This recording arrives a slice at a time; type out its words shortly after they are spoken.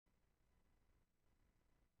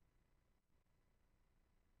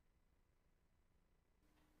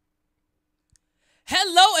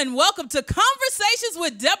Hello and welcome to Conversations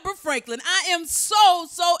with Deborah Franklin. I am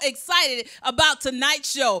so excited about tonight's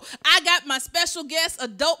show. I got my special guest,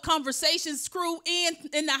 Adult Conversations crew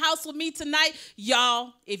in the house with me tonight.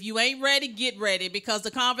 Y'all, if you ain't ready, get ready because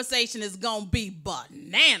the conversation is going to be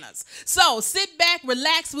bananas. So sit back,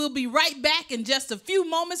 relax. We'll be right back in just a few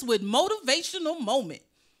moments with Motivational Moment.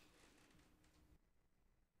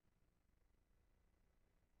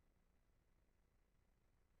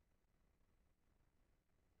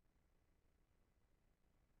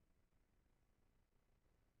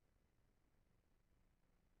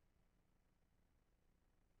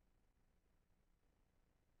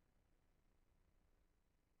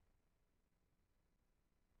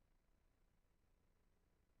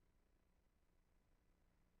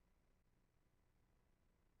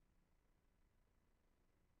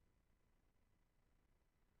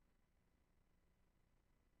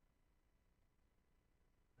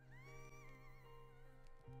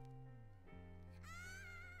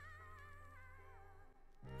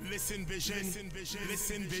 Listen Vision,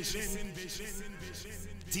 Listen Vision,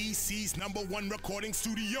 DC's #1 recording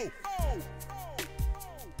studio.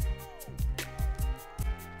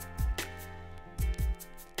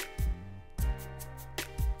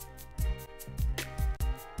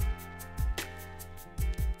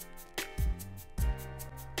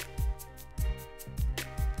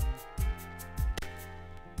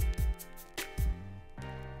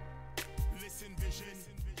 Listen Vision.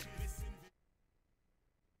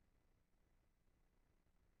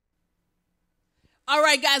 All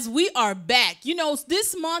right, guys, we are back. You know,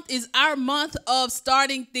 this month is our month of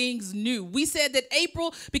starting things new. We said that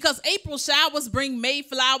because April showers bring May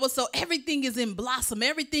flowers, so everything is in blossom,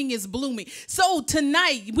 everything is blooming. So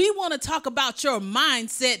tonight, we want to talk about your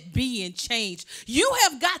mindset being changed. You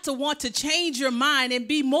have got to want to change your mind and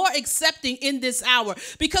be more accepting in this hour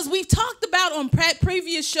because we've talked about on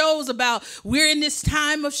previous shows about we're in this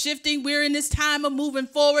time of shifting, we're in this time of moving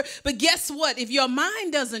forward. But guess what? If your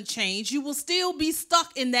mind doesn't change, you will still be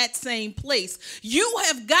stuck in that same place. You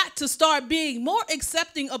have got to start being more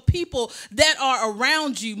accepting of people that are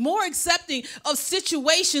around you, more accepting of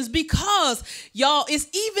situations because, y'all, it's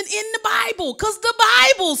even in the Bible because the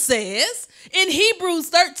Bible says in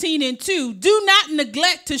Hebrews 13:2, do not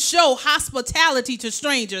neglect to show hospitality to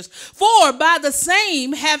strangers, for by the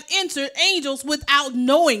same have entered angels without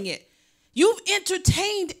knowing it. You've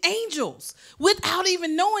entertained angels without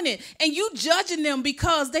even knowing it. And you judging them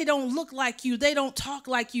because they don't look like you. They don't talk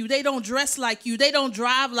like you. They don't dress like you. They don't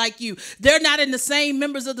drive like you. They're not in the same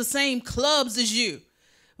members of the same clubs as you.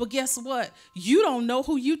 But guess what? You don't know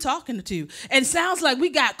who you talking to. And sounds like we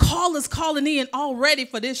got callers calling in already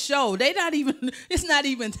for this show. It's not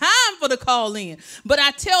even time for the call in. But I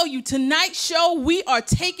tell you, tonight's show, we are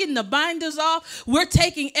taking the binders off. We're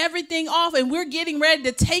taking everything off and we're getting ready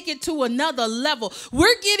to take it to another level.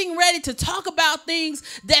 We're getting ready to talk about things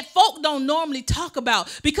that folk don't normally talk about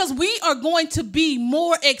because we are going to be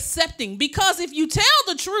more accepting. Because if you tell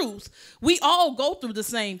the truth, we all go through the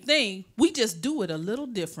same thing. We just do it a little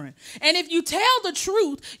different. And if you tell the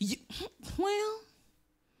truth,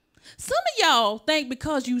 some of y'all think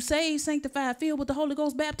because you saved, sanctified, filled with the Holy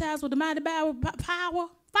Ghost, baptized with the mighty power,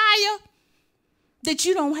 fire, that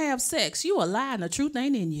you don't have sex. You a lie and the truth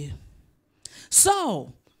ain't in you.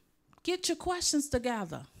 So get your questions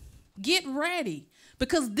together. Get ready.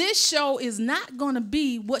 Because this show is not going to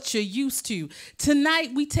be what you're used to. Tonight,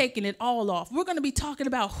 we taking it all off. We're going to be talking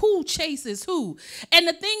about who chases who. And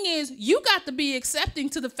the thing is, you got to be accepting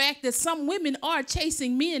to the fact that some women are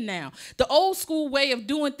chasing men now. The old school way of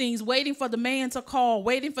doing things, waiting for the man to call,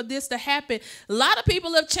 waiting for this to happen. A lot of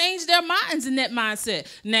people have changed their minds in that mindset.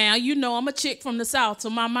 Now, you know, I'm a chick from the South, so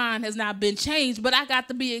my mind has not been changed. But I got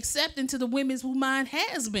to be accepting to the women's whose mind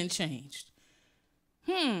has been changed.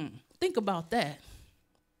 Think about that.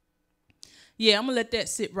 Yeah, I'm going to let that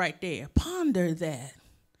sit right there. Ponder that.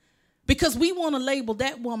 Because we want to label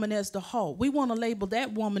that woman as the hoe. We want to label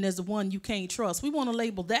that woman as the one you can't trust. We want to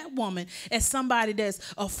label that woman as somebody that's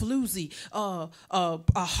a floozy, a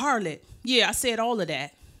harlot. Yeah, I said all of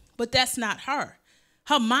that. But that's not her.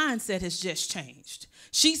 Her mindset has just changed.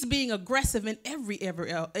 She's being aggressive in every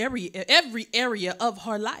area of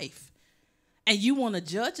her life. And you want to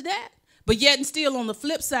judge that? But yet and still on the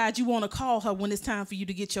flip side, you want to call her when it's time for you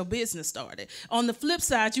to get your business started. On the flip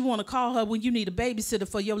side, you want to call her when you need a babysitter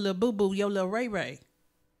for your little boo-boo, your little ray-ray.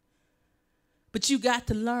 But you got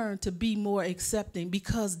to learn to be more accepting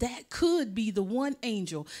because that could be the one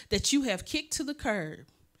angel that you have kicked to the curb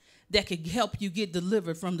that could help you get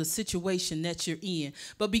delivered from the situation that you're in.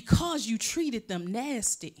 But because you treated them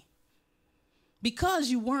nasty,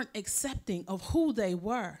 because you weren't accepting of who they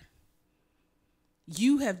were,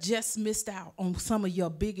 you have just missed out on some of your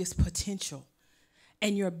biggest potential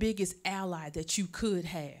and your biggest ally that you could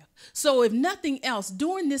have. So if nothing else,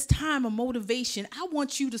 during this time of motivation, I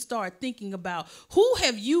want you to start thinking about, who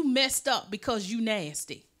have you messed up because you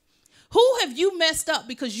nasty? Who have you messed up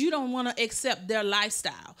because you don't want to accept their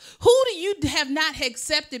lifestyle? Who do you have not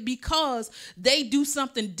accepted because they do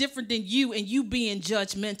something different than you and you being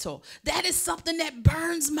judgmental? That is something that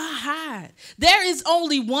burns my hide. There is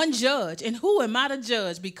only one judge, and who am I to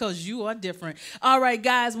judge because you are different? All right,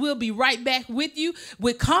 guys, we'll be right back with you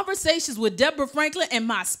with Conversations with Deborah Franklin, and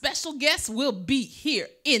my special guest will be here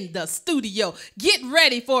in the studio. Get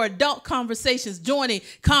ready for adult conversations, joining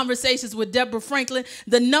Conversations with Deborah Franklin.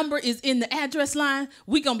 The number is in the address line.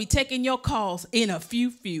 We're going to be taking your calls in a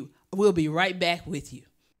few. We'll be right back with you.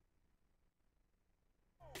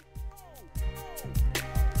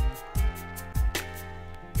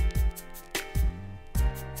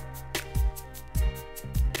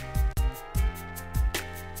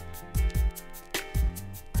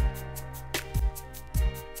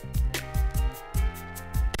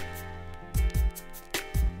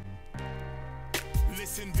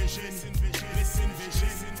 Listen vision, listen vision, listen vision.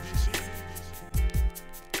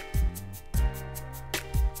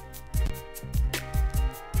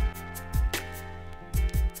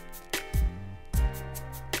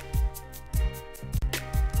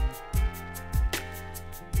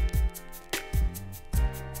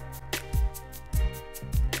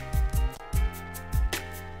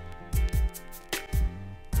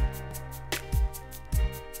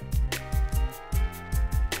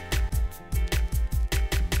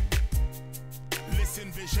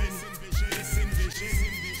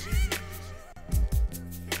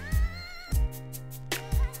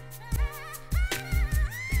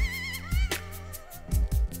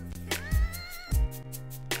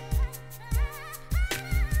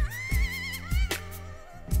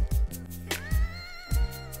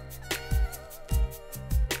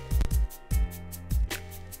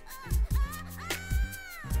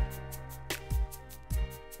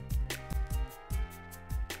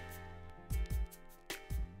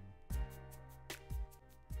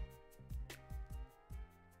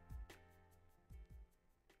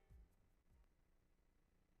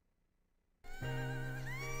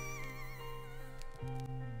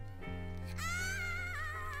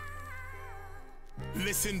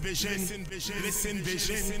 Listen vision, listen vision. Listen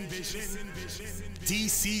vision, listen vision, listen vision.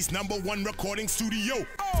 DC's #1 recording studio.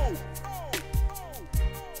 Oh.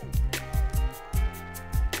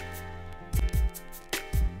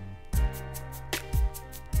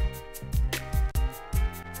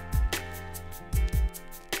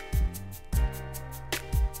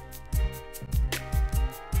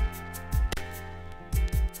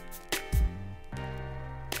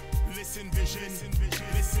 Listen vision, listen vision,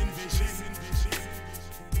 listen vision.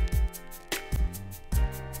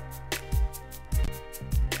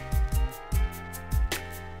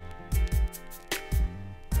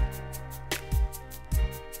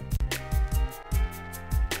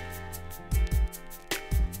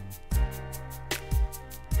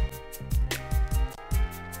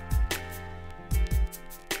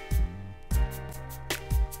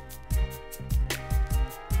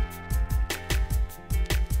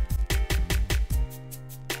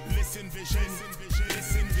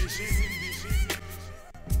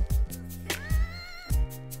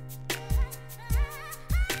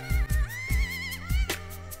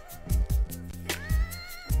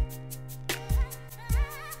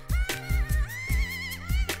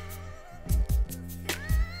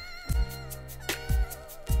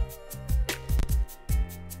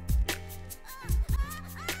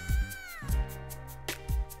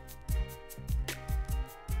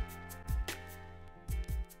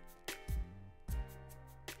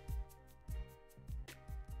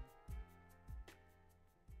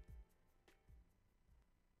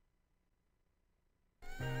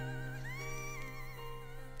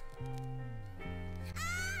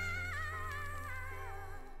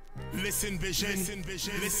 Listen vision, listen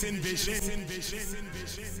vision. Listen vision, listen vision,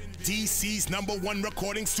 listen vision. DC's #1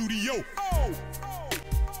 recording studio. Oh.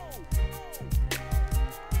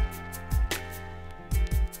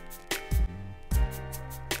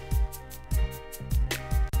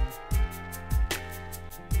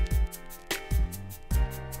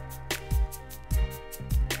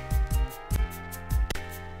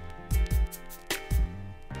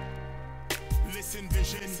 Listen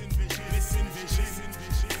vision, listen vision, listen vision.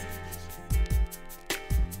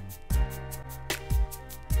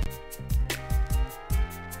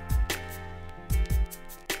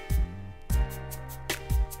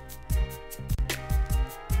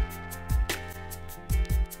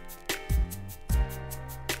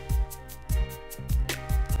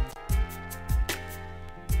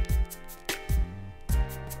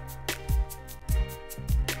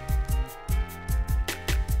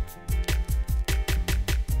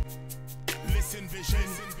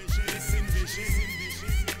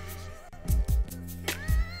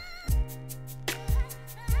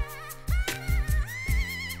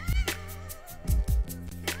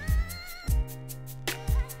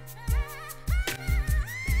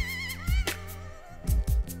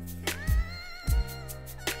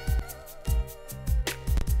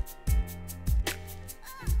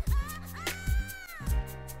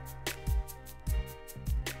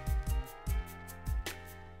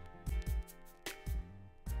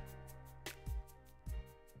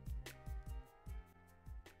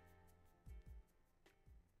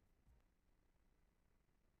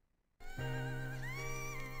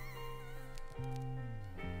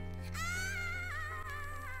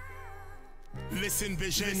 Listen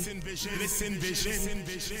vision. Listen vision.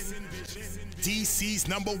 DC's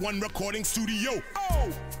 #1 recording studio.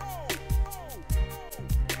 Oh!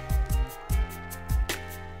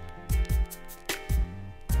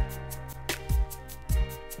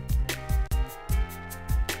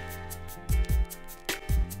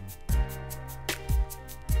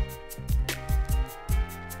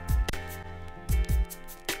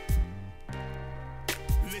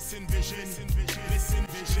 Listen vision. Listen vision.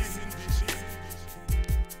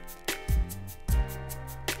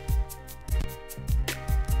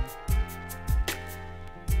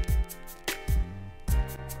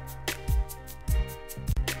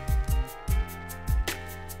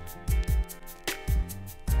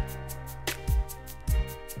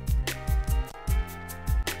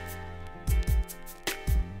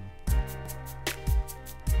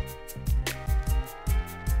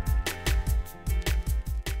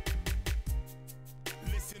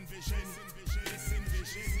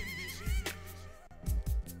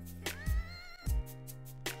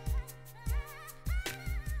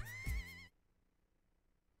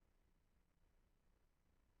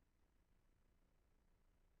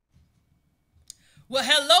 Well,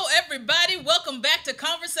 hello, everybody. Welcome back to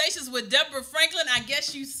Conversations with Deborah Franklin. I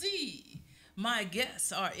guess you see my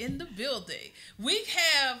guests are in the building. We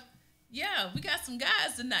got some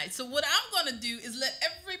guys tonight. So what I'm going to do is let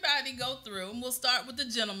everybody go through, and we'll start with the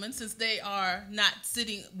gentlemen since they are not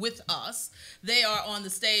sitting with us. They are on the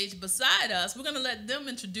stage beside us. We're going to let them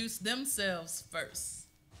introduce themselves first.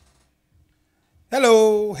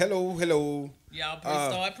 Hello. Y'all please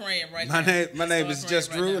start praying right now. My name is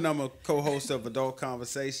Just Drew, and I'm a co-host of Adult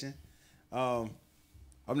Conversation. I'm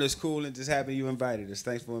just cool and just happy you invited us.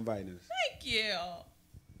 Thanks for inviting us. Thank you.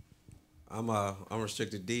 I'm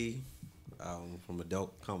Restricted D from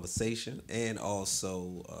Adult Conversation and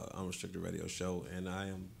also Unrestricted Radio Show, and I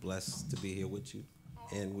am blessed to be here with you.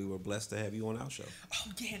 And we were blessed to have you on our show.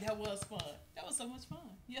 Oh yeah, that was fun. That was so much fun.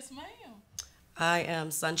 Yes, ma'am. I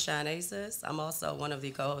am Sunshine Aces. I'm also one of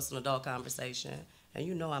the co-hosts on Adult Conversation, and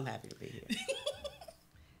you know I'm happy to be here.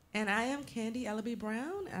 And I am Candy Ellaby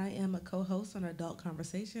Brown. I am a co-host on Adult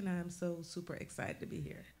Conversation. I am so super excited to be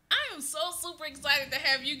here. I am so super excited to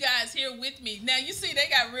have you guys here with me. Now, you see, they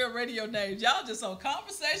got real radio names. Y'all just on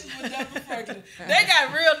Conversations with Deborah Franklin. They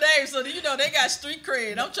got real names, so you know they got street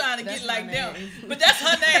cred. I'm trying to get like them, but that's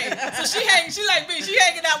her name. So she like me. She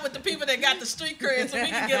hanging out with the people that got the street cred, so we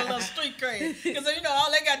can get a little street cred. Because you know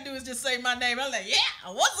all they got to do is just say my name. I'm like,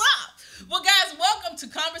 yeah, what's up? Well, guys, welcome to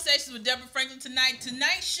Conversations with Deborah Franklin tonight.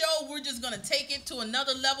 Tonight's show, we're just gonna take it to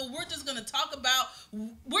another level. We're just gonna talk about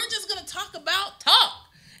talk.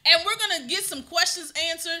 And we're going to get some questions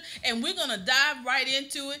answered, and we're going to dive right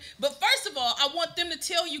into it. But first of all, I want them to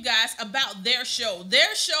tell you guys about their show.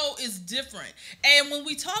 Their show is different. And when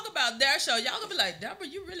we talk about their show, y'all going to be like, Deborah,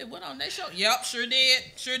 you really went on their show? Yep, sure did,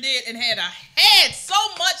 and had so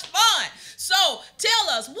much fun. So tell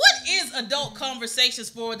us, what is Adult Conversations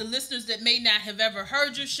for the listeners that may not have ever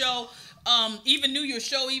heard your show, even knew your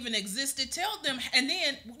show even existed? Tell them, and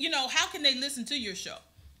then, how can they listen to your show?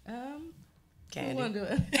 Candy. We want to do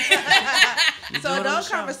it. So Adult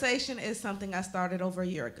Conversation is something I started over a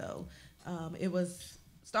year ago. It was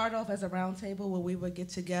started off as a roundtable where we would get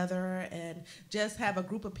together and just have a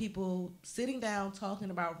group of people sitting down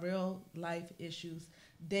talking about real life issues,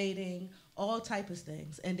 dating, all type of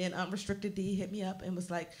things. And then Unrestricted D hit me up and was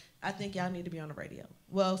like, I think y'all need to be on the radio.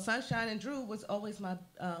 Well, Sunshine and Drew was always my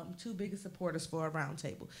two biggest supporters for a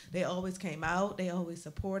roundtable. They always came out. They always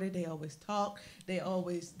supported. They always talked.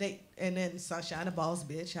 And then Sunshine, a boss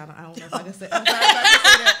bitch. I don't know if I can say, I'm sorry if I can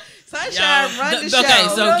say that. Sunshine run the show. Okay,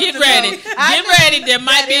 so get ready. Get ready. There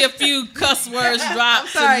might be a few cuss words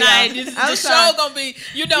dropped tonight. The show going to be,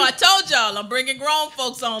 I told y'all I'm bringing grown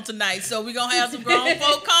folks on tonight. So we're going to have some grown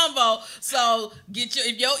folk convo. So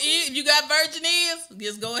if you got virgin ears,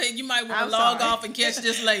 just go ahead. You might want to log off and catch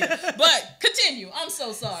this later. But continue. I'm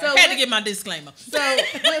so sorry. I had to get my disclaimer. So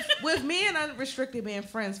with me and Unrestricted being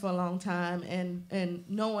friends for a long time and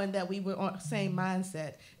knowing that we were on the same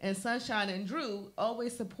mindset, and Sunshine and Drew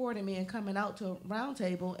always supporting me and coming out to a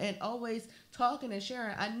roundtable and always talking and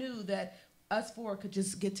sharing, I knew that us four could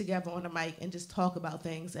just get together on the mic and just talk about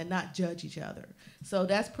things and not judge each other. So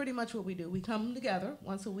that's pretty much what we do. We come together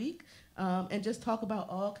once a week and just talk about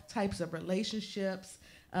all types of relationships.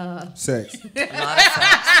 Sex. A lot of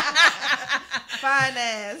sex.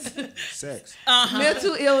 Finance. Sex.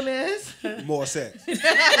 Mental illness. More sex.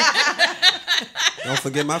 Don't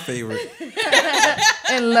forget my favorite.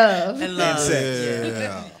 And love. And love. And sex.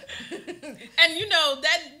 Yeah. And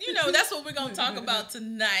know, that's what we're going to talk about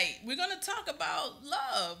tonight. We're going to talk about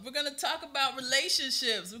love. We're going to talk about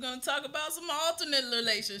relationships. We're going to talk about some alternate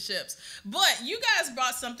relationships. But you guys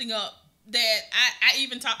brought something up that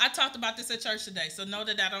I talked about this at church today. So know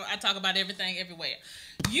that I talk about everything everywhere.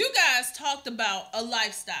 You guys talked about a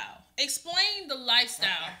lifestyle. Explain the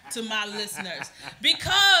lifestyle to my listeners,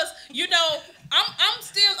 because you know I'm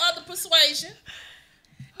still of the persuasion,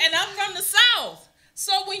 and I'm from the South.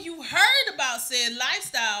 So when you heard about said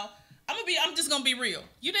lifestyle, I'm just gonna be real.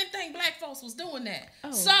 You didn't think black folks was doing that.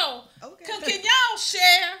 Oh, so okay. Can y'all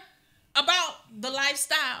share about the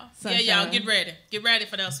lifestyle? Sunshine. Yeah, y'all get ready. Get ready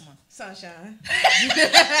for this one. Sunshine.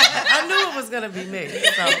 I knew it was gonna be me.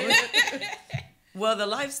 So. Well, the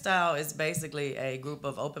lifestyle is basically a group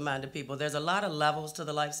of open-minded people. There's a lot of levels to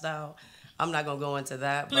the lifestyle. I'm not gonna go into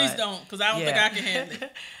that. Please don't, because I don't think I can handle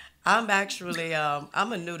it. I'm actually,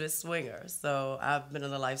 I'm a nudist swinger, so I've been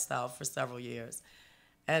in the lifestyle for several years.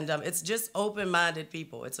 And it's just open-minded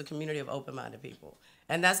people. It's a community of open-minded people.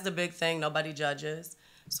 And that's the big thing. Nobody judges,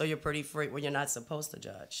 so you're pretty free. Well, you're not supposed to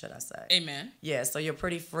judge, should I say. Amen. Yeah, so you're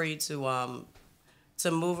pretty free to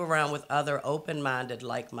move around with other open-minded,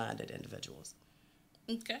 like-minded individuals.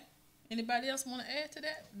 Okay. Anybody else want to add to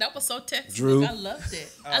that? That was so textbook. Drew. I loved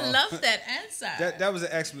it. I loved that answer. That was an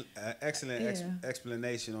excellent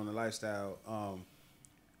explanation on the lifestyle.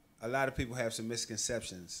 A lot of people have some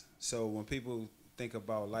misconceptions. So when people think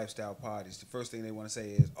about lifestyle parties, the first thing they want to say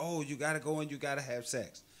is, "Oh, you got to go and you got to have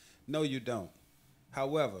sex." No, you don't.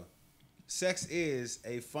 However, sex is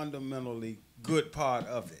a fundamentally good part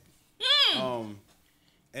of it.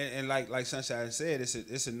 And like Sunshine said,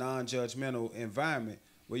 it's a non-judgmental environment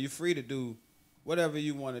where you're free to do whatever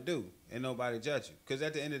you want to do and nobody judge you. Because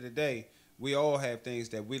at the end of the day, we all have things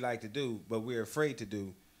that we like to do, but we're afraid to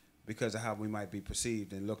do because of how we might be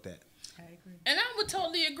perceived and looked at. I agree. And I would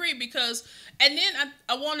totally agree, because, and then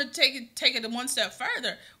I want to take it one step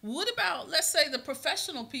further. What about, let's say, the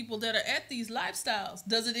professional people that are at these lifestyles?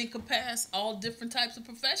 Does it encompass all different types of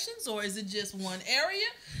professions, or is it just one area?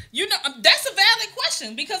 You know, that's a valid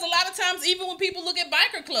question, because a lot of times, even when people look at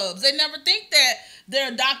biker clubs, they never think that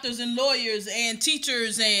there are doctors and lawyers and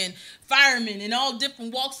teachers and firemen and all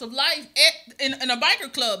different walks of life in a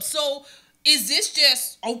biker club. So is this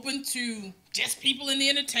just open to just people in the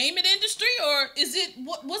entertainment industry, or is it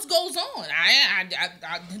what goes on? I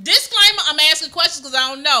disclaimer, I'm asking questions because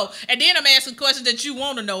I don't know, and then I'm asking questions that you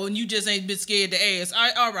want to know and you just ain't been scared to ask.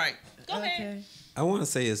 All right. Go ahead. I want to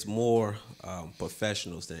say it's more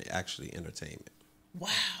professionals than actually entertainment.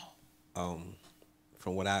 Wow.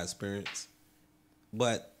 From what I experienced,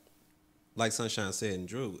 but like Sunshine said and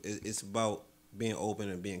Drew, it's about being open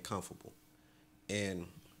and being comfortable, and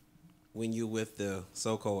when you're with the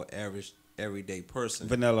so-called average everyday person,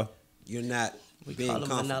 vanilla, you're not being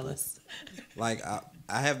comfortable. Vanillas. Like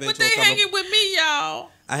I have been but to a couple. But they hanging with me, y'all.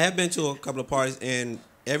 I have been to a couple of parties and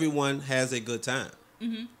everyone has a good time.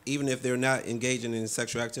 Mm-hmm. Even if they're not engaging in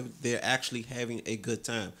sexual activity, they're actually having a good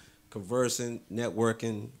time, conversing,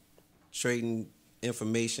 networking, trading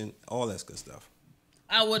information, all that good stuff.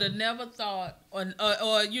 I would have never thought,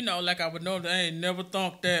 or you know, like I would know, I ain't never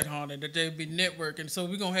thought that, honey, that they'd be networking. So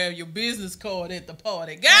we're going to have your business card at the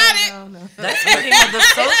party. Got it? No. That's the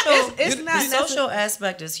social, the social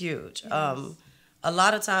aspect is huge. A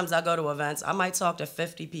lot of times I go to events, I might talk to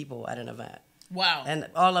 50 people at an event. Wow. And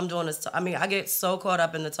all I'm doing is, I get so caught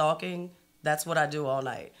up in the talking. That's what I do all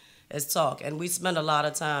night, is talk. And we spend a lot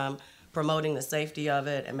of time promoting the safety of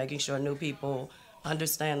it and making sure new people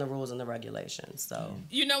understand the rules and the regulations. So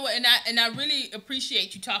you know what, and I really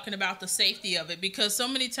appreciate you talking about the safety of it, because so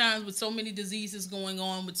many times with so many diseases going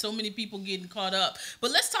on, with so many people getting caught up.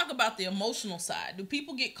 But let's talk about the emotional side. Do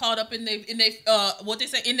people get caught up in their what they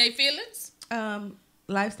say, in their feelings?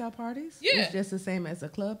 Lifestyle parties, it's just the same as a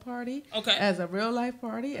club party, as a real life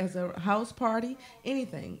party, as a house party,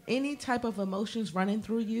 anything. Any type of emotions running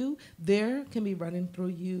through you, there can be running through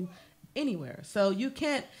you anywhere. So you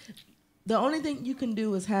can't. The only thing you can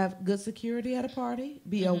do is have good security at a party,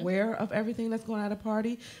 be aware of everything that's going on at a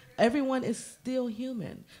party. Everyone is still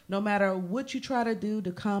human. No matter what you try to do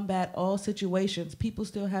to combat all situations, people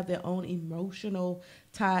still have their own emotional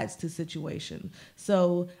ties to situations.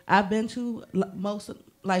 So I've been to most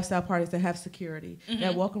lifestyle parties that have security,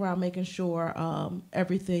 that walk around making sure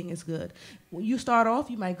everything is good. When you start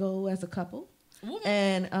off, you might go as a couple.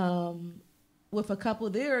 And with a couple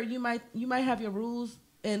there, you might have your rules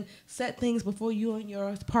and set things before you and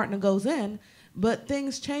your partner goes in, but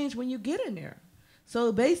things change when you get in there.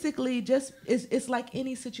 So basically, just it's like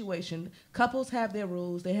any situation. Couples have their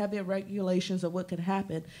rules, they have their regulations of what could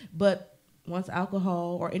happen, but once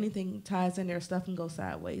alcohol or anything ties in there, stuff can go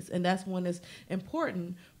sideways. And that's when it's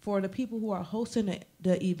important for the people who are hosting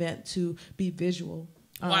the event to be vigilant,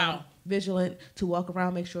 to walk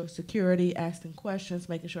around, make sure security, asking questions,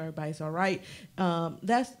 making sure everybody's all right.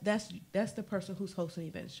 That's the person who's hosting the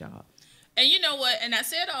event's job. And you know what? And I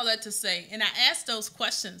said all that to say, and I asked those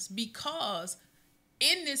questions because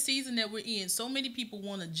in this season that we're in, so many people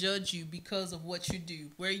want to judge you because of what you do,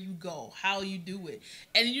 where you go, how you do it.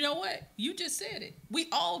 And you know what? You just said it. We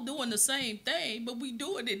all doing the same thing, but we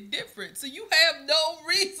doing it different. So you have no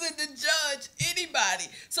reason to judge anybody.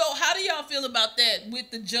 So how do y'all feel about that with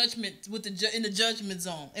the judgment, in the judgment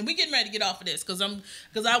zone? And we getting ready to get off of this because I'm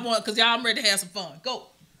ready to have some fun. Go.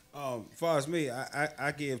 As far as me,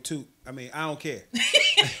 I give two. I mean, I don't care.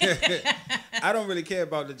 I don't really care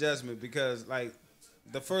about the judgment because, like,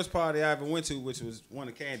 the first party I ever went to, which was one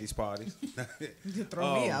of Candy's parties. You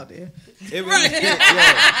throw me out there. It was,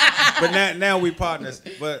 yeah. But now we partners.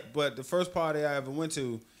 But the first party I ever went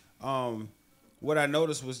to, what I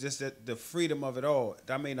noticed was just that the freedom of it all.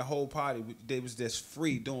 I mean, the whole party, they was just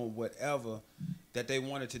free doing whatever that they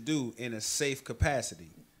wanted to do in a safe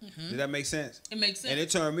capacity. Mm-hmm. Did that make sense? It makes sense. And it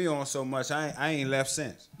turned me on so much, I ain't left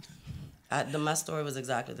since. My story was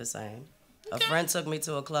exactly the same. Okay. A friend took me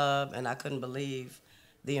to a club, and I couldn't believe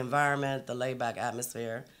the environment, the laid-back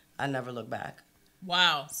atmosphere. I never looked back.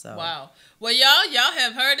 Wow. So. Wow. Well, y'all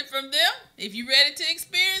have heard it from them. If you ready to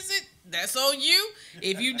experience it, that's on you.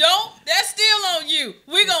 If you don't, that's still on you.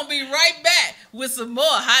 We're going to be right back with some more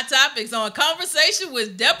Hot Topics on Conversation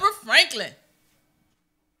with Deborah Franklin.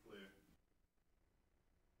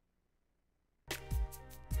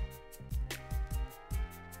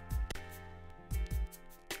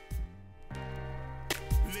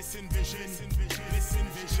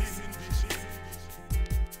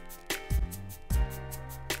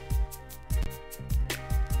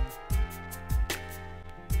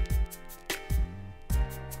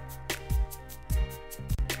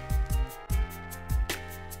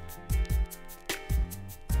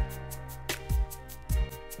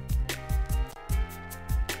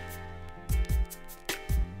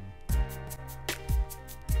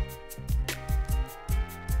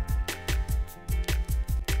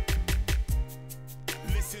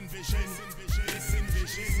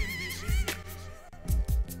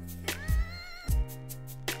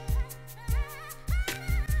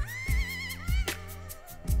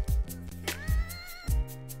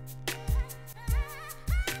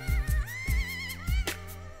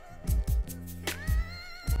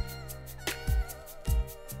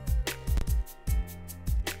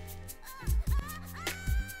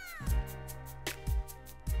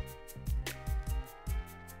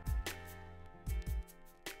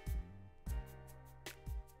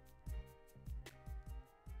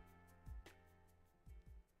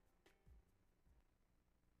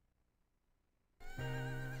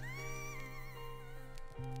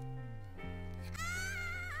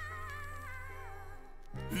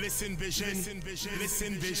 Listen vision, listen vision.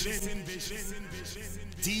 Listen vision, listen vision.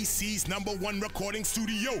 DC's #1 recording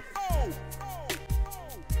studio.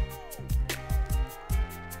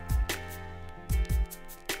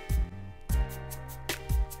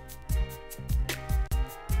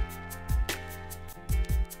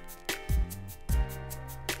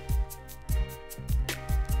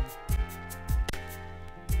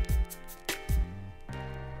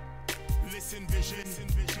 Listen vision, listen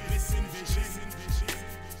vision.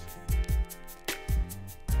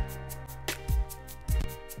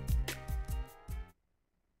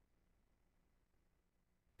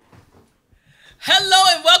 Hello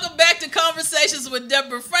and welcome back to Conversations with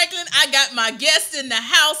Deborah Franklin. I got my guest in the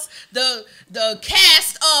house, the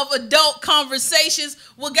cast of Adult Conversations.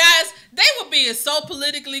 Well, guys, they were being so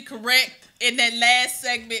politically correct in that last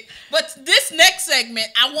segment, but this next segment,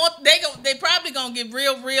 they probably gonna get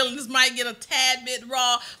real, and this might get a tad bit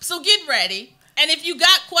raw. So get ready. And if you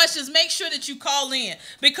got questions, make sure that you call in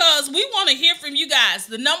because we want to hear from you guys.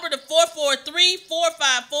 The number to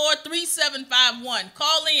 443-454-3751.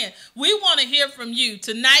 Call in. We want to hear from you.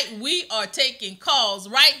 Tonight, we are taking calls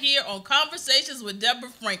right here on Conversations with Deborah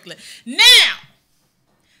Franklin. Now,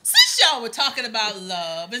 since y'all were talking about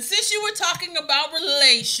love and since you were talking about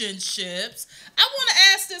relationships, I want to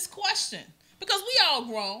ask this question because we all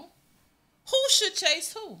grown. Who should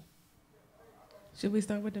chase who? Should we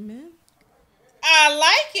start with the men? I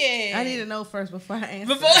like it. I need to know first before I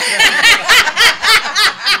answer.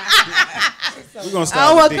 We're gonna start. I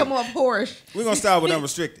don't want to come off harsh. We're gonna start with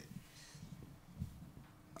unrestricted.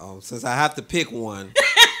 Since I have to pick one,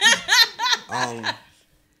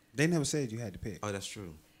 They never said you had to pick. oh, that's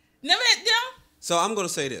true. Never had them? So I'm gonna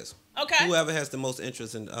say this. Okay. Whoever has the most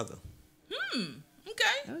interest in the other.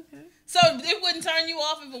 Okay. So it wouldn't turn you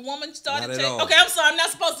off if a woman started Not at all. Okay, I'm sorry. I'm not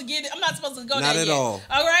supposed to get it. I'm not supposed to go there Not yet. at all.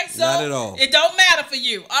 All right. So Not at all. It don't matter for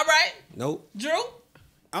you. All right. Nope. Drew?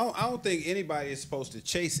 I don't think anybody is supposed to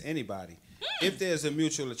chase anybody. If there's a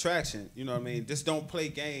mutual attraction, you know what I mean? Just don't play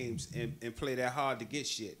games and play that hard to get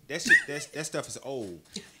shit. That stuff is old.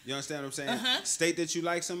 You understand what I'm saying? State that you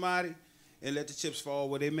like somebody and let the chips fall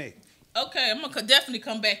where they may. Okay, I'm going to definitely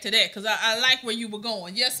come back to that because I like where you were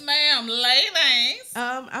going. Yes, ma'am. Ladies.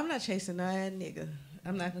 I'm not chasing no nigga.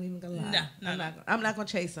 I'm not even gonna lie. No. I'm not gonna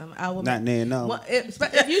chase him. I will not name no. Well,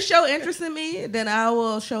 if you show interest in me, then I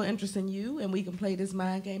will show interest in you, and we can play this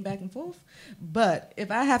mind game back and forth. But if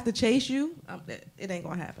I have to chase you, it ain't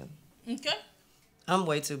gonna happen. Okay. I'm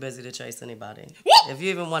way too busy to chase anybody. Woo! If you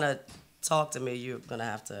even want to talk to me, you're gonna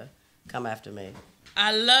have to come after me.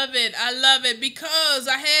 I love it because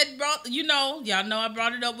I had brought, y'all know I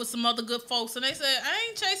brought it up with some other good folks, and they said, I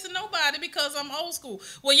ain't chasing nobody because I'm old school.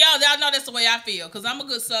 Well, y'all know that's the way I feel because I'm a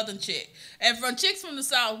good Southern chick. And from chicks from the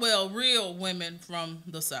South, well, real women from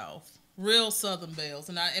the South, real Southern belles.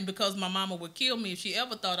 And because my mama would kill me if she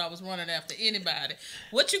ever thought I was running after anybody.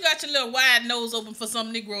 What you got your little wide nose open for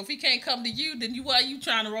some Negro? If he can't come to you, then why you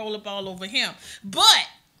trying to roll up all over him? But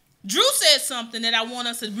Drew said something that I want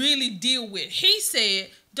us to really deal with. He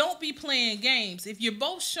said, don't be playing games. If you're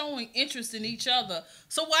both showing interest in each other,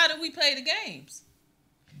 so why do we play the games?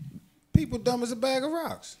 People dumb as a bag of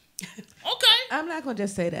rocks. Okay. I'm not going to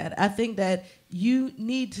just say that. I think that you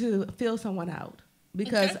need to feel someone out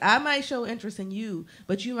because I might show interest in you,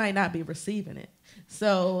 but you might not be receiving it.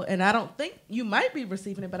 So, and I don't think you might be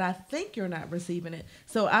receiving it, but I think you're not receiving it.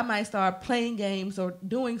 So I might start playing games or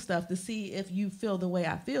doing stuff to see if you feel the way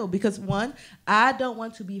I feel. Because one, I don't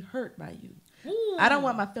want to be hurt by you. Ooh. I don't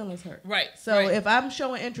want my feelings hurt. Right. So if I'm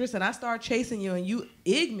showing interest and I start chasing you and you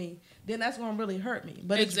ig me, then that's going to really hurt me.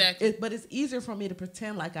 But exactly. But it's easier for me to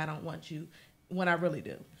pretend like I don't want you when I really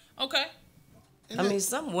do. Okay. I mean,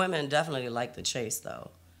 some women definitely like the chase,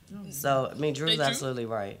 though. So, I mean, Drew's absolutely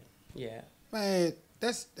right. Yeah. Man,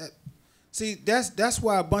 that's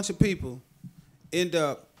why a bunch of people end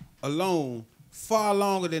up alone far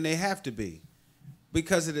longer than they have to be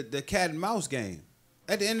because of the cat and mouse game.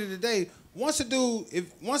 At the end of the day, once a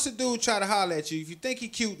dude try to holler at you, if you think he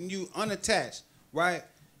cute and you unattached, right?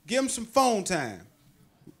 Give him some phone time.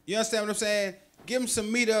 You understand what I'm saying? Give him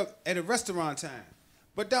some meet up at a restaurant time.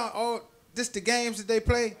 But just the games that they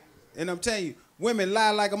play, and I'm telling you, women lie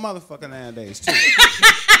like a motherfucker nowadays too.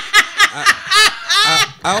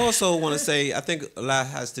 I also want to say, I think a lot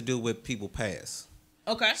has to do with people past.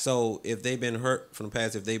 Okay. So if they've been hurt from the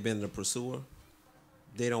past, if they've been the pursuer,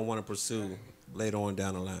 they don't want to pursue later on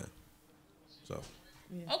down the line. So.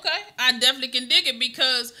 Yeah. Okay, I definitely can dig it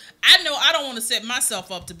because I know I don't want to set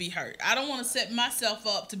myself up to be hurt. I don't want to set myself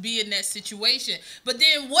up to be in that situation. But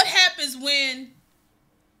then what happens when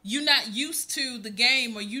you're not used to the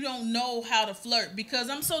game or you don't know how to flirt? Because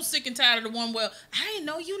I'm so sick and tired of the one, well, I didn't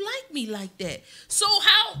know you liked me like that. So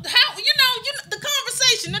how the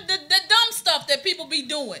conversation, the dumb stuff that people be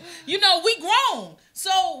doing. We grown.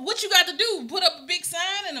 So what you got to do? Put up a big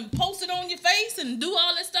sign and post it on your face and do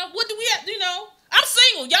all that stuff? What do we have, I'm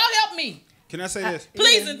single. Y'all help me. Can I say this?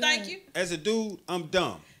 Please and thank you. As a dude, I'm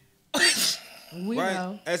dumb. We right?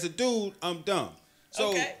 know. As a dude, I'm dumb. So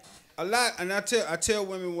okay. A lot, and I tell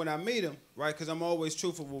women when I meet them, right? Because I'm always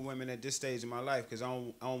truthful with women at this stage in my life because I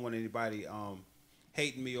don't want anybody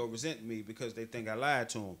hating me or resenting me because they think I lied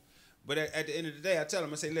to them. But at the end of the day, I tell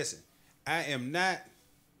them, I say, listen, I am not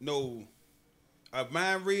a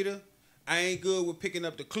mind reader. I ain't good with picking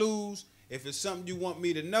up the clues. If it's something you want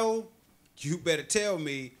me to know, you better tell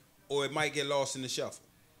me, or it might get lost in the shuffle.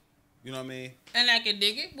 You know what I mean? And I can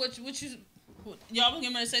dig it. Y'all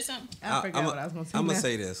getting ready to say something? I forgot what I was going to say. I'm going to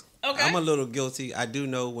say this. Okay. I'm a little guilty. I do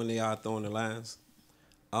know when they are throwing the lines.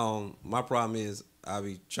 My problem is I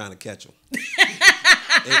be trying to catch them.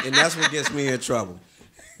 and that's what gets me in trouble.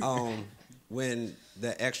 When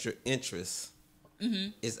the extra interest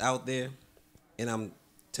is out there, and I'm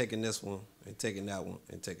taking this one, and taking that one,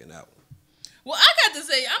 and taking that one. Well, I got to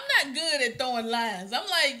say, I'm not good at throwing lines. I'm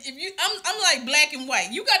like, I'm like black and white.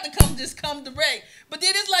 You got to come direct. But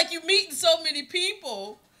then it's like you meeting so many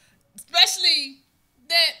people, especially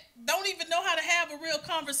that don't even know how to have a real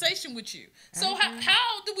conversation with you. So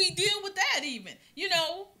how do we deal with that even?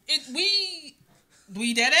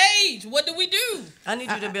 We that age. What do we do? I need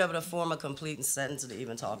you to be able to form a complete sentence to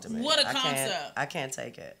even talk to me. What a concept. I can't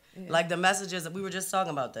take it. Yeah. Like the messages that we were just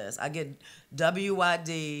talking about this. I get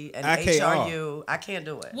WYD and HRU. I can't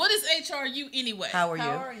do it. What is HRU anyway? How are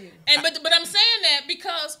you? And but I'm saying that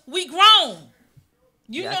because we grown.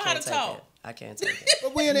 You know how to talk. I can't take it.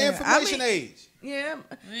 But we're in the information age. Yeah,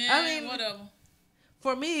 I mean, whatever.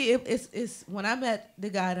 For me, it's when I met the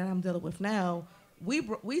guy that I'm dealing with now.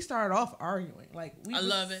 We started off arguing, like we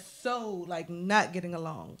love it. So like not getting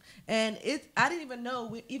along, and I didn't even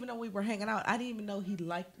know. Even though we were hanging out, I didn't even know he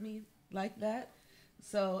liked me like that.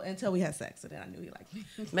 So until we had sex, and then I knew he liked me.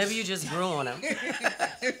 Maybe you just grew on him.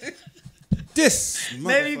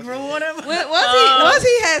 Maybe grew on him. Was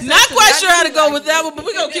he had sex? Not quite sure how to go with that one, but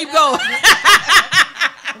we're gonna keep going.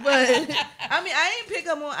 But I mean, I ain't pick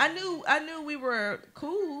up on. I knew we were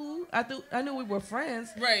cool. I knew we were friends.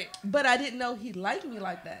 Right. But I didn't know he liked me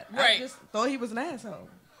like that. Right. I just thought he was an asshole,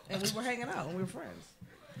 and we were hanging out and we were friends.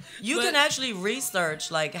 You can actually research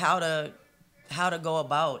like how to go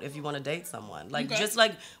about if you want to date someone. Like just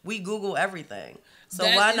like we Google everything. So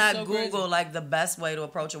why not Google like the best way to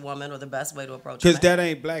approach a woman or the best way to approach a man? Because that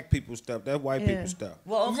ain't black people stuff. That's white people stuff.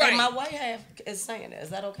 Well, okay, my white half is saying it. Is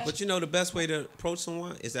that okay? But you know, the best way to approach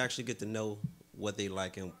someone is actually get to know what they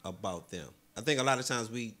like about them. I think a lot of times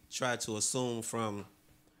we try to assume from,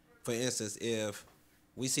 for instance, if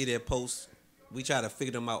we see their posts, we try to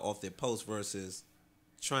figure them out off their posts versus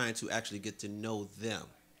trying to actually get to know them.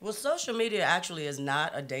 Well, social media actually is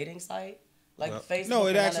not a dating site. Like Facebook. No,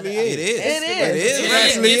 it actually is. It is. It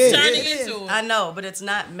actually is. It's turning into it. I know, but it's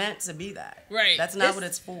not meant to be that. Right. That's not what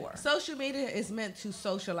it's for. Social media is meant to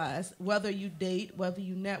socialize. Whether you date, whether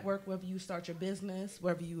you network, whether you start your business,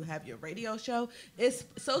 whether you have your radio show,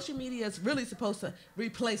 social media is really supposed to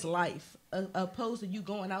replace life. Opposed to you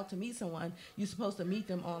going out to meet someone, you're supposed to meet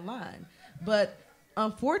them online. But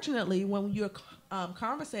unfortunately, when you're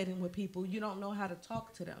conversating with people, you don't know how to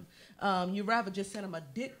talk to them. You rather just send them a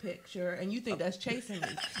dick picture, and you think that's chasing me.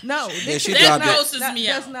 No, that grosses me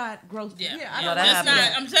out. That's not gross. Yeah, that's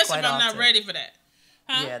not. I'm especially if I'm not ready for that.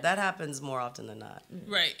 Huh? Yeah, that happens more often than not.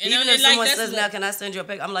 Right. And even if someone says, "Now, can I send you a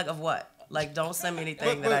pic?" I'm like, "Of what?" Like, don't send me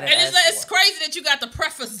anything that I didn't ask for. It's crazy that you got the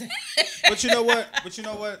preface. But you know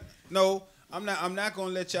what? No, I'm not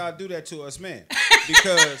gonna let y'all do that to us, man.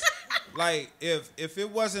 Because like if it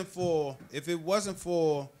wasn't for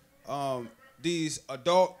these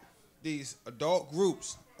adult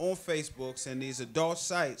groups on Facebooks and these adult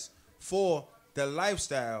sites for the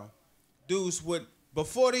lifestyle, dudes would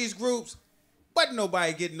before these groups, but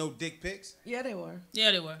nobody getting no dick pics. Yeah, they were.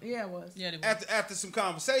 Yeah, it was. Yeah, they were. After some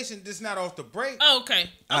conversation, this not off the break. Oh, okay.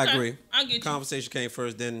 I agree. I get you. Conversation came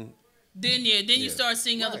first, then you start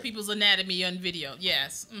seeing other people's anatomy on video.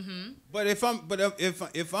 Yes. Mm-hmm. But if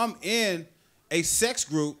I'm in a sex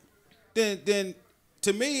group, then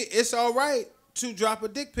to me it's all right to drop a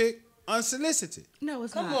dick pic unsolicited. No,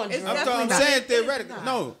 it's Come not. on, Drew. I'm saying theoretically.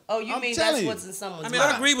 No. Oh, you mean that's what's in someone's mind?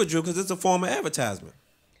 I agree with Drew because it's a form of advertisement.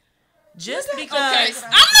 Just because. Okay.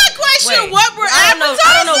 I'm not quite sure what we're advertising.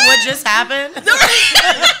 I don't know what just happened.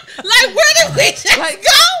 Like, where did we just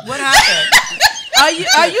go? What happened? Are you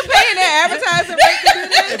paying that advertising rate to do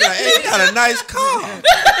this? They be like, hey, you got a nice car.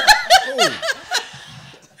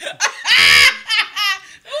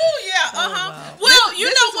 Oh yeah, wow. Well, you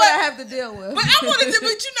this know is what I have to deal with. But I wanted to.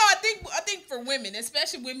 But you know, I think for women,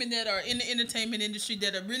 especially women that are in the entertainment industry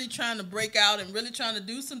that are really trying to break out and really trying to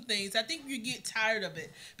do some things, I think you get tired of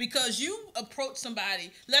it because you approach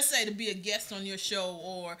somebody, let's say to be a guest on your show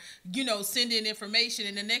or send in information,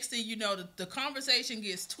 and the next thing you know, the conversation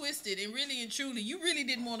gets twisted, and really and truly, you really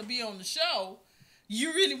didn't want to be on the show.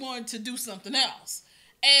 You really wanted to do something else,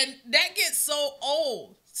 and that gets so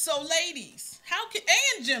old. So ladies,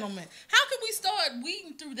 and gentlemen, how can we start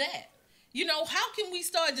weeding through that? How can we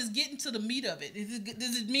start just getting to the meat of it?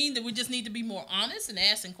 Does it mean that we just need to be more honest and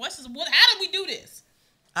asking questions? How do we do this?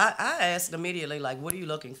 I asked immediately, like, what are you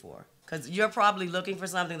looking for? Because you're probably looking for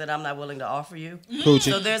something that I'm not willing to offer you.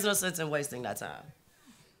 Coochie. So there's no sense in wasting that time.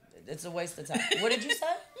 It's a waste of time. What did you say?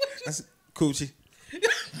 That's coochie.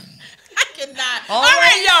 I cannot. All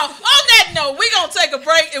right, y'all. On that note, we're going to take a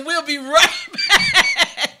break and we'll be right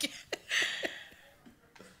back.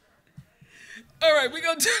 All right, we're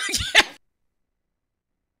going to do it again.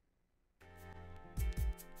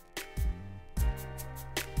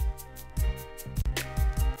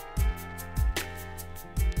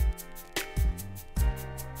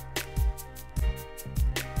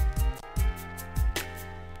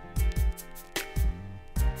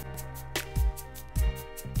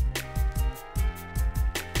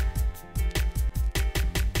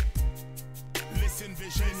 Listen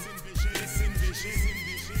vision. Listen vision.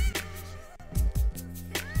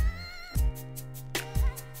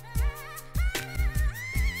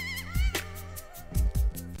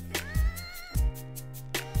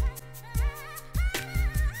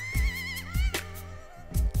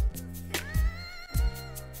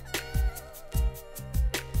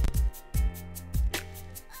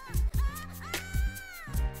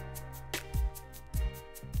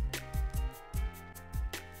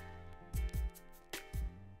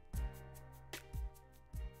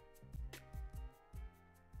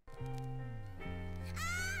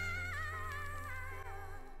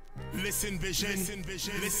 Listen, vision.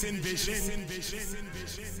 Listen, vision.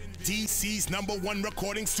 DC's #1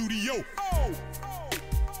 recording studio. Oh!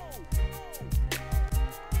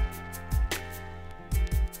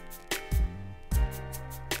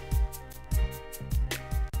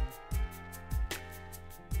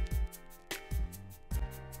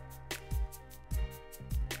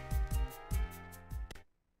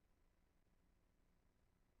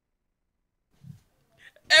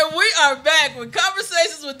 And we are back with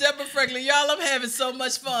Conversations with Deborah Franklin. Y'all, I'm having so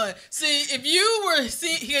much fun. See, if you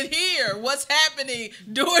could hear what's happening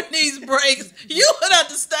during these breaks, you would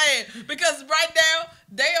understand. Because right now,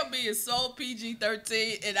 they are being so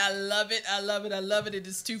PG-13, and I love it. I love it. I love it. It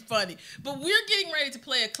is too funny. But we're getting ready to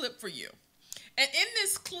play a clip for you. And in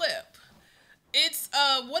this clip, it's,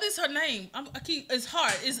 what is her name? It's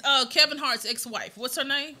Hart. It's Kevin Hart's ex-wife. What's her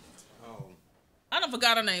name? I don't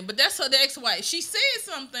forgot her name, but that's her ex-wife. She said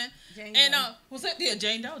something, Jane and Doe. was that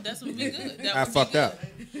Jane Doe? That would be good. That I would be fucked good.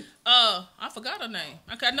 up. I forgot her name.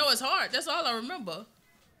 I know it's hard. That's all I remember.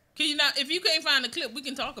 Can you not? If you can't find the clip, we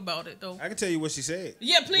can talk about it though. I can tell you what she said.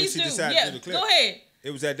 Yeah, please when she do. decided Yeah, to do the clip. go ahead.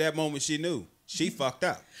 It was at that moment she knew she fucked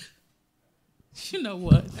up. You know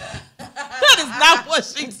what? That is not what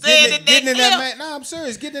she said Getting in in that that clip. man. No, I'm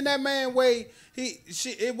serious. Getting in that man way.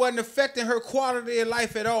 It wasn't affecting her quality of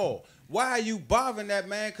life at all. Why are you bothering that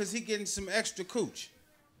man? Because he getting some extra cooch.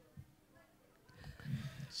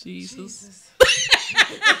 Jesus.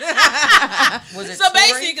 Was it So Tory?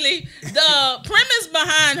 basically, the premise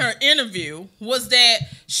behind her interview was that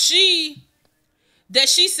she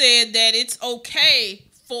said that it's okay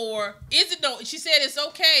she said it's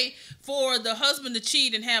okay for the husband to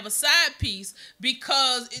cheat and have a side piece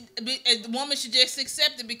because the woman should just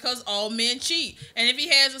accept it because all men cheat. And if he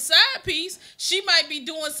has a side piece, she might be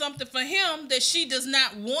doing something for him that she does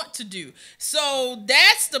not want to do. So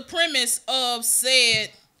that's the premise of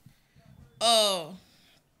said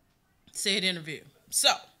interview. So,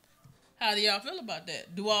 how do y'all feel about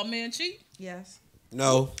that? Do all men cheat? Yes.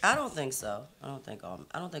 No. I don't think so. I don't think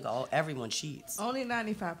everyone cheats. Only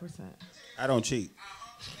 95%. I don't cheat.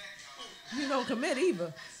 You don't commit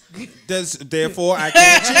either. Therefore, I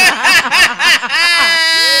can't cheat.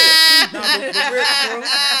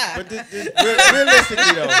 But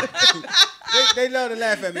realistically, though, they love to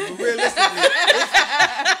laugh at me. But realistically,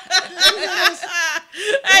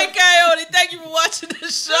 Hey, Coyote, thank you for watching the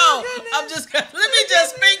show. Let me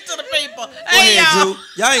just speak to the people. Go Hey, ahead, y'all. Drew.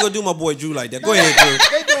 Y'all ain't gonna do my boy Drew like that. Go ahead, Drew.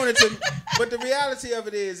 they doing it to me. But the reality of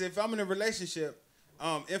it is, if I'm in a relationship,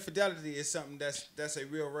 infidelity is something that's a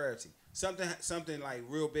real rarity. Something like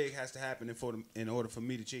real big has to happen in order for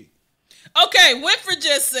me to cheat. Okay, Winfrey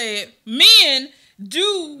just said, men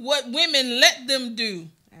do what women let them do.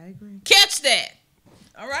 I agree. Catch that.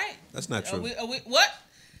 All right. That's not true. What?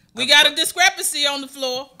 We got a discrepancy on the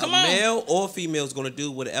floor. Come on. Male or female is going to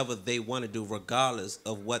do whatever they want to do, regardless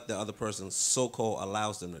of what the other person so-called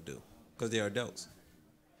allows them to do, because they're adults.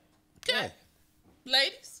 Okay.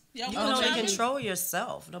 Ladies, y'all You want can to only chime in? control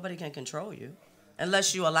yourself. Nobody can control you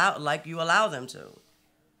unless you allow them to.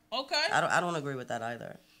 Okay. I don't agree with that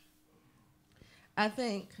either. I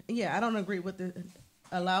think, I don't agree with the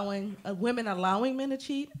women allowing men to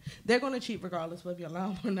cheat. They're going to cheat regardless whether you allow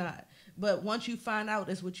them or not. But once you find out,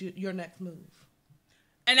 it's what your next move.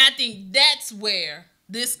 And I think that's where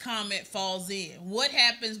this comment falls in. What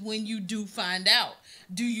happens when you do find out?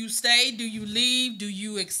 Do you stay? Do you leave? Do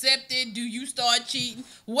you accept it? Do you start cheating?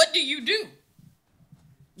 What do you do?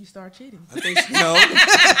 You start cheating. I think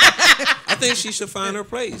I think she should find her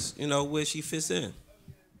place, where she fits in.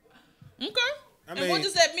 Okay. I And mean- what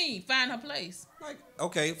does that mean? Find her place. Like,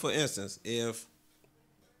 okay, for instance, if,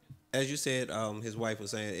 as you said, his wife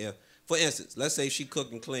was saying, for instance, let's say she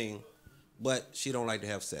cook and clean, but she don't like to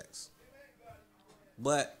have sex.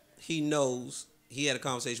 But he knows, he had a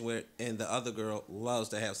conversation with her, and the other girl loves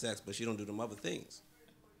to have sex, but she don't do them other things.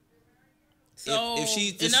 So if she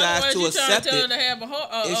in other decides words, to you accept trying to tell her it, to have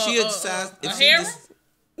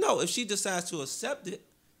if she decides to accept it,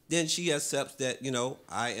 then she accepts that,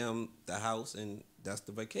 I am the house and that's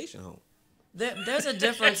the vacation home. There's a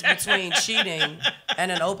difference between cheating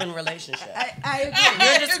and an open relationship. I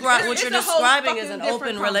agree. What you're describing is an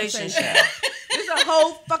open relationship. It's a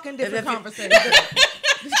whole fucking different conversation.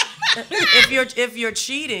 If you're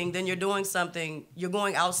cheating, then you're doing something, you're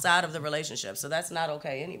going outside of the relationship. So that's not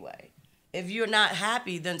okay anyway. If you're not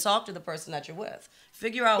happy, then talk to the person that you're with.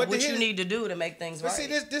 Figure out what you need to do to make things right. See,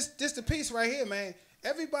 this the piece right here, man.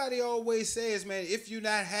 Everybody always says, man, if you're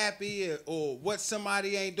not happy or what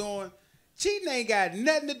somebody ain't doing, cheating ain't got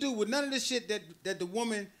nothing to do with none of the shit that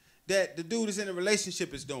the dude is in a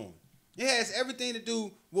relationship is doing. It has everything to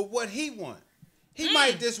do with what he wants. He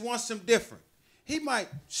might just want some different. She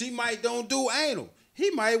might don't do anal. He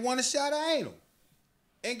might want a shot of anal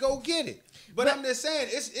and go get it. But I'm just saying,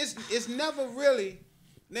 it's never really.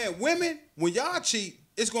 Now, women, when y'all cheat,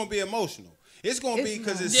 it's gonna be emotional. It's gonna be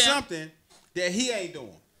because it's something that he ain't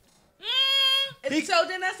doing. So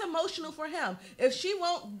then that's emotional for him. If she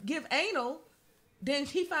won't give anal, then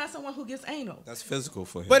he finds someone who gives anal. That's physical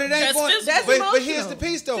for him. But it ain't going. That's emotional. But here's the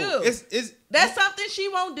piece, though. That's something she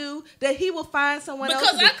won't do that he will find someone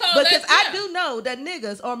else to do. Because I do know that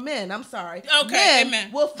niggas or men, I'm sorry,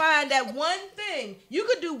 men will find that one thing. You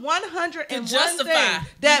could do 101 thing.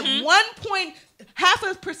 That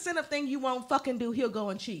 0.5% of thing you won't fucking do, he'll go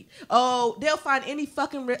and cheat. Oh, they'll find any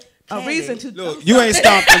fucking reason to. Look, you ain't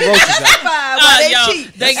stomped the roaches out. They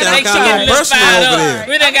cheat. They get a little fired up.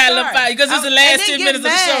 We done got a little fired because it's the last 10 minutes of the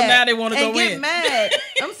show. Now they want to go in. And get mad.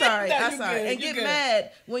 I'm sorry. And get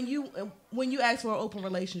mad when you ask for an open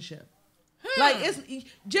relationship. Like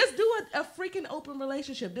just do a freaking open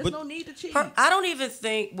relationship. There's no need to cheat. I don't even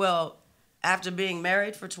think. Well, after being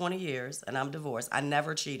married for 20 years and I'm divorced, I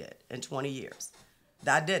never cheated in 20 years.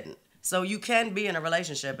 I didn't. So you can be in a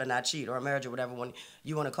relationship and not cheat, or a marriage, or whatever one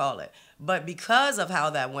you want to call it. But because of how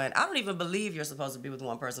that went, I don't even believe you're supposed to be with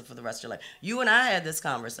one person for the rest of your life. You and I had this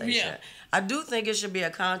conversation. Yeah. I do think it should be a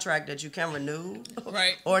contract that you can renew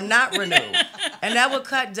or not renew. And that would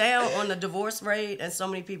cut down on the divorce rate and so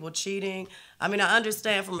many people cheating. I mean, I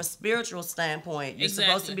understand from a spiritual standpoint, you're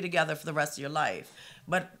supposed to be together for the rest of your life.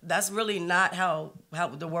 But that's really not how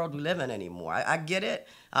the world we live in anymore. I get it.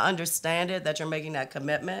 I understand it, that you're making that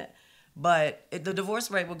commitment. But the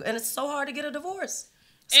divorce rate and it's so hard to get a divorce,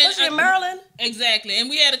 especially in Maryland. Exactly. And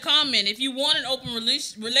we had a comment: if you want an open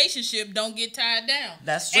relationship, don't get tied down.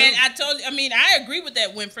 That's true. And I agree with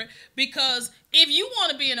that, Winfred, because if you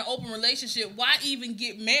want to be in an open relationship, why even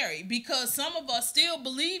get married? Because some of us still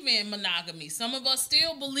believe in monogamy. Some of us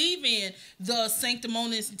still believe in the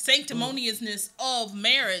sanctimoniousness of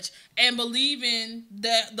marriage and believe in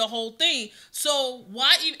the whole thing. So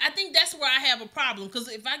why even, I think that's where I have a problem. Because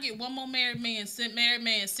if I get one more married man send me an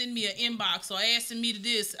inbox or asking me to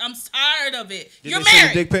this, I'm tired of it. You're married.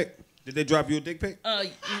 Send a dick pic? Did they drop you a dick pic? I'm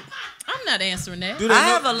not answering that. I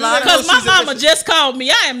have a lot because my mama just called me.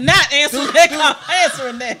 I am not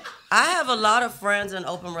answering that. I have a lot of friends in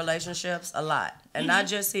open relationships, a lot, and not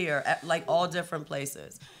just here, at like all different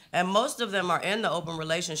places. And most of them are in the open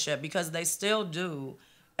relationship because they still do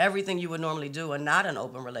everything you would normally do and not an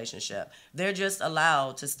open relationship. They're just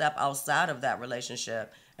allowed to step outside of that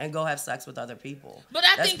relationship and go have sex with other people. But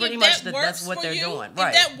I think if that works that's what for they're you, doing. If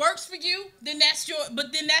that works for you, then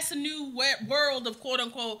that's a new world of quote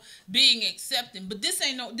unquote being accepting. But this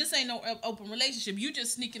ain't no open relationship. You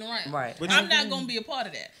just sneaking around. Right. But I'm not gonna be a part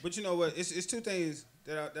of that. But you know what? It's two things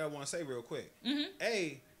that I want to say real quick.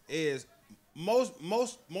 A is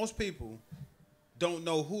most people don't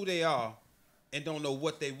know who they are and don't know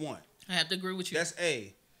what they want. I have to agree with you. That's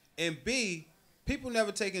A. And B, people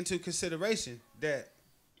never take into consideration that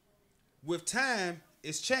with time,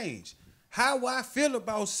 it's changed. How I feel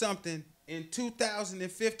about something in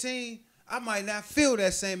 2015, I might not feel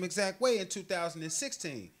that same exact way in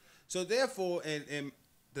 2016. So therefore, and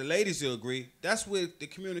the ladies will agree, that's where the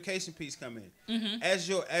communication piece come in. As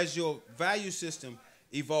your value system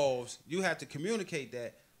evolves, you have to communicate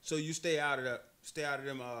that so you stay out of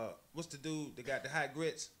them. What's the dude that got the hot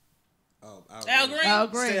grits? Al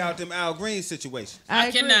Green. Stay out them Al Green situations.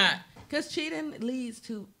 I cannot, because cheating leads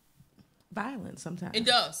to violence sometimes. It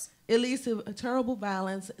does. It leads to a terrible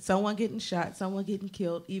violence, someone getting shot, someone getting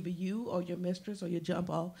killed, either you or your mistress or your jump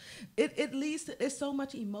off. It leads to, it's so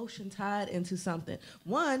much emotion tied into something.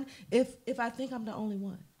 One, if I think I'm the only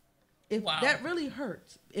one. That really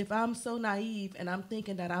hurts. If I'm so naive and I'm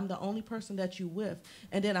thinking that I'm the only person that you with,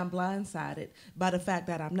 and then I'm blindsided by the fact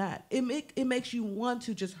that I'm not. It makes you want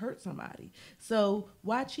to just hurt somebody. So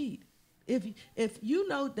why cheat? If you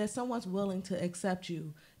know that someone's willing to accept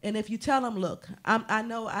you, and if you tell them, look, I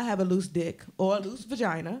know I have a loose dick or a loose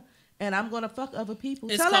vagina, and I'm going to fuck other people.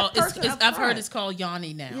 I've heard it's called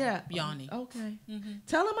Yanni now. Yeah. Yanni. Okay.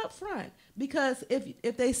 Tell them up front. Because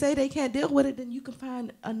if they say they can't deal with it, then you can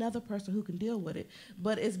find another person who can deal with it.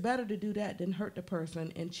 But it's better to do that than hurt the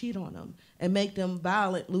person and cheat on them and make them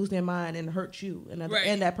violent, lose their mind, and hurt you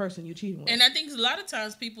and that person you cheating with. And I think a lot of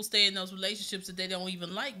times people stay in those relationships that they don't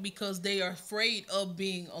even like because they are afraid of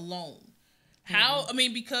being alone.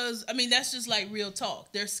 Because that's just like real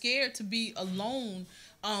talk. They're scared to be alone.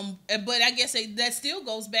 But I guess that still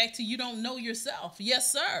goes back to you don't know yourself.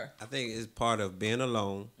 Yes, sir. I think it's part of being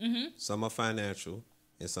alone. Some are financial,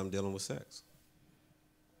 and some dealing with sex.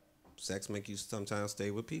 Sex make you sometimes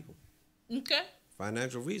stay with people. Okay.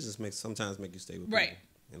 Financial reasons sometimes make you stay with people. Right.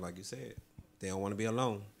 And like you said, they don't want to be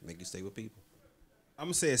alone. Make you stay with people. I'm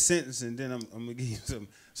going to say a sentence and then I'm going to give you some.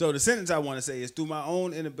 So the sentence I want to say is, through my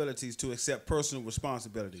own inabilities to accept personal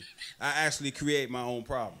responsibility, I actually create my own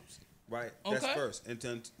problems, right? Okay. That's first. And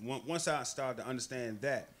then once I start to understand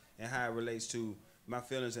that and how it relates to my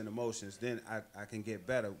feelings and emotions, then I can get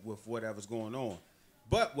better with whatever's going on.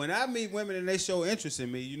 But when I meet women and they show interest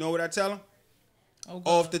in me, you know what I tell them?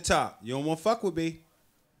 Okay. Off the top, you don't want to fuck with me. I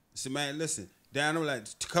say, man, listen, down the line,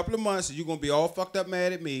 a couple of months, you're going to be all fucked up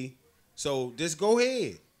mad at me. So just go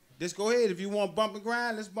ahead. Just go ahead. If you want bump and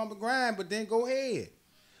grind, let's bump and grind, but then go ahead.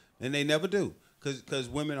 And they never do. Because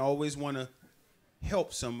women always want to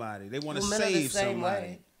help somebody. They want to save somebody.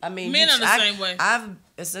 Way. I mean, men are the same way.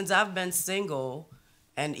 Since I've been single,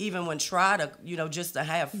 and even when try to, just to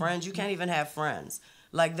have friends, you can't even have friends.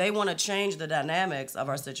 Like, they want to change the dynamics of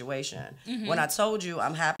our situation. Mm-hmm. When I told you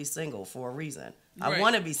I'm happy single for a reason. Right. I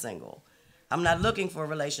want to be single. I'm not looking for a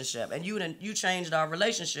relationship. And you changed our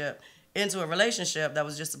relationship into a relationship that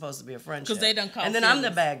was just supposed to be a friendship. Because they done call And then feelings.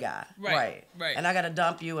 I'm the bad guy. Right. And I got to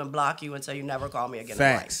dump you and block you until you never call me again.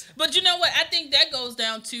 Facts. But you know what? I think that goes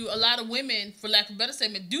down to a lot of women, for lack of a better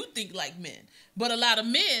statement, do think like men. But a lot of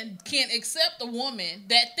men can't accept a woman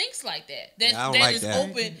that thinks like that. That is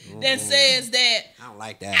open. That says that I don't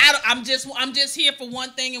like that. I'm just here for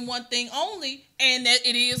one thing and one thing only, and that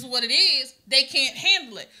it is what it is. They can't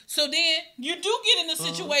handle it. So then you do get in a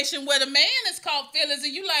situation where the man is caught feelings,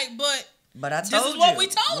 and you like, but I told this is what we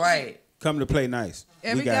told you. Right. Come to play nice.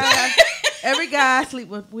 Every guy I sleep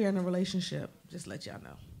with, we're in a relationship. Just let y'all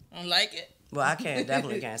know. I don't like it. Well, I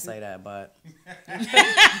definitely can't say that, but I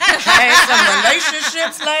had some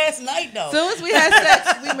relationships last night, though. As soon as we had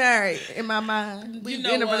sex, we married. In my mind, we in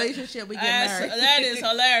a what? relationship, we get married. That is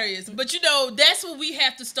hilarious. But that's what we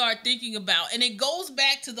have to start thinking about, and it goes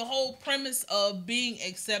back to the whole premise of being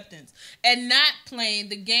acceptance and not playing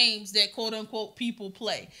the games that quote unquote people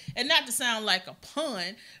play. And not to sound like a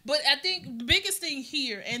pun, but I think the biggest thing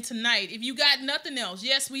here and tonight, if you got nothing else,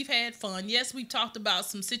 yes, we've had fun. Yes, we talked about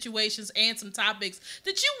some situations and some topics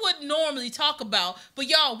that you wouldn't normally talk about, but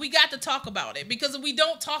y'all, we got to talk about it, because if we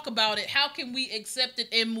don't talk about it, how can we accept it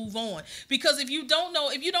and move on? Because if you don't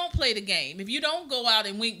play the game, if you don't go out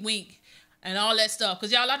and wink and all that stuff,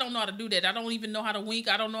 because y'all, I don't know how to do that. I don't even know how to wink.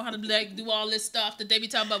 I don't know how to do all this stuff that they be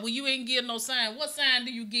talking about. Well, you ain't give no sign. What sign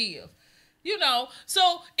do you give?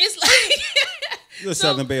 So it's like You're a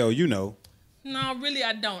Southern Belle, No, really,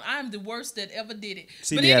 I don't. I'm the worst that ever did it.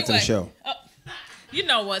 See me after the show. You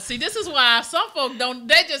know what? See, this is why some folks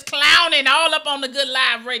they just clowning all up on the Good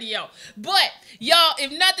Live Radio. But y'all,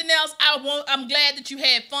 if nothing else, I'm glad that you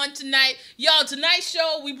had fun tonight. Y'all, tonight's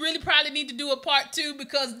show, we really probably need to do a part 2,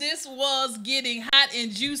 because this was getting hot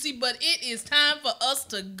and juicy, but it is time for us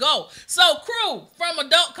to go. So, crew, from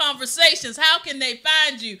Adult Conversations, how can they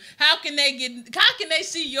find you? How can they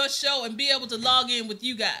see your show and be able to log in with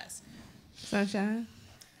you guys? Sunshine.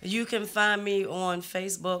 You can find me on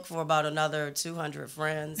Facebook for about another 200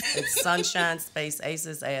 friends. It's Sunshine Space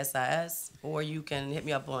Aces, ASIS. Or you can hit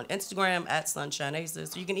me up on Instagram at Sunshine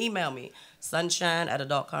Aces. You can email me,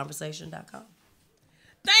 sunshine@adultconversation.com.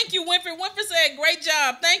 Thank you, Winfrey. Winfrey said, great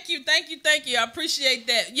job. Thank you. I appreciate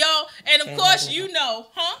that. Y'all, and of course,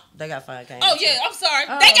 huh? They got fine candy. Oh, yeah, I'm sorry.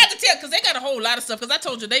 They got to tell, because they got a whole lot of stuff, because I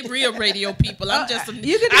told you, they real radio people. I'm just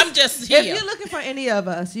here. If you're looking for any of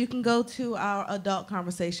us, you can go to our Adult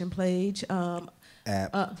Conversation page.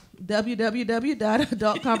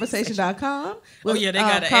 www.adultconversation.com. Oh, yeah, they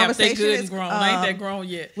got an app. They good and grown. Ain't that grown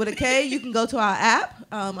yet. With a K, you can go to our app,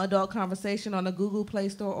 Adult Conversation, on the Google Play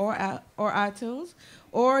Store or iTunes.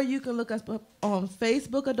 Or you can look us up on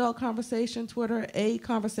Facebook, Adult Conversation, Twitter, A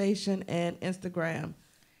Conversation, and Instagram,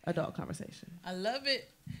 Adult Conversation. I love it.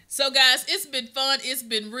 So, guys, it's been fun. It's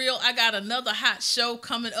been real. I got another hot show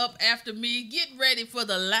coming up after me. Get ready for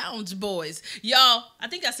the Lounge Boys. Y'all, I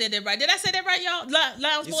think I said that right. Did I say that right, y'all?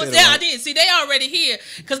 Lounge Boys? Yeah, I did. See, they already here.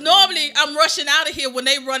 Because normally I'm rushing out of here when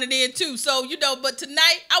they running in, too. So, but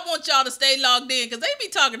tonight I want y'all to stay logged in, because they be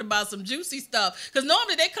talking about some juicy stuff. Because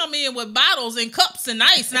normally they come in with bottles and cups and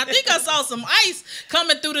ice. And I think I saw some ice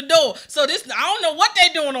coming through the door. So, I don't know what they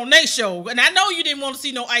doing on their show. And I know you didn't want to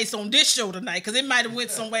see no ice on this show tonight, because it might have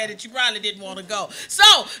went somewhere that you probably didn't want to go. So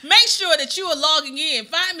make sure that you are logging in.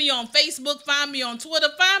 Find me on Facebook, find me on Twitter,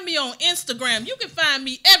 find me on Instagram. You can find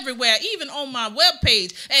me everywhere, even on my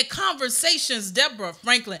webpage at Conversations Deborah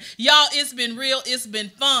Franklin. Y'all, it's been real. It's been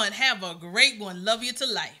fun. Have a great one. Love you to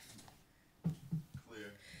life.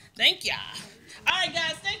 Clear. Thank y'all. All right,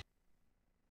 guys. Thank